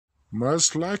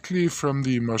Most likely from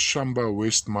the Mashamba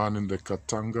West mine in the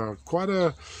Katanga.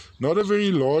 Not a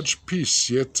very large piece,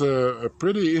 yet a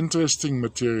pretty interesting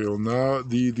material. Now,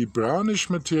 the brownish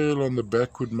material on the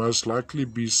back would most likely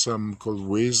be some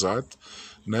kolwezite,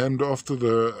 named after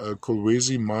the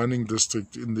Kolwezi mining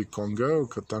district in the Congo,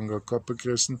 Katanga Copper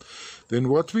Crescent. Then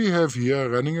what we have here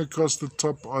running across the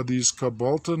top are these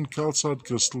cobalt and calcite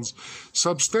crystals,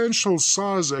 substantial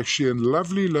size actually, and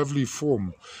lovely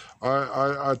form.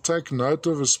 I take note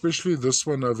of especially this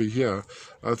one over here.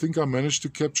 I think I managed to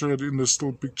capture it in the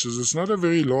still pictures. It's not a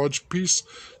very large piece,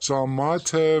 so I might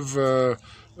have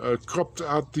cropped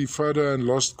out the photo and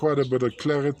lost quite a bit of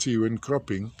clarity when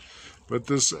cropping. But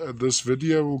this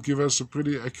video will give us a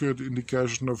pretty accurate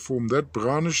indication of form. That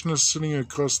brownishness sitting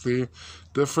across there,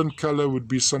 different color, would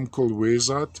be some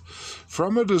kolwezite.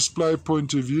 From a display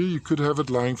point of view, you could have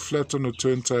it lying flat on a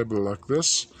turntable like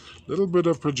this. Little bit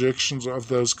of projections of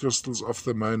those crystals off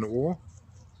the main ore.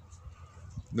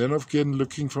 Then again,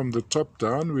 looking from the top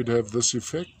down, we'd have this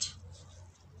effect,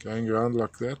 going around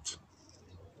like that.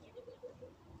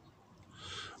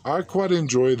 I quite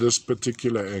enjoy this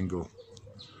particular angle.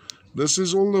 This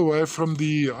is all the way from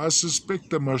I suspect,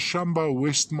 the Mashamba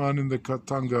West mine in the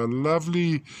Katanga.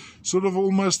 Lovely, sort of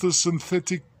almost a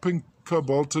synthetic pink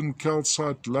cobalt and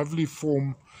calcite, lovely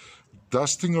form.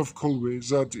 Dusting of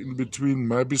kolwezite in between,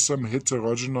 maybe some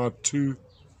heterogenite too.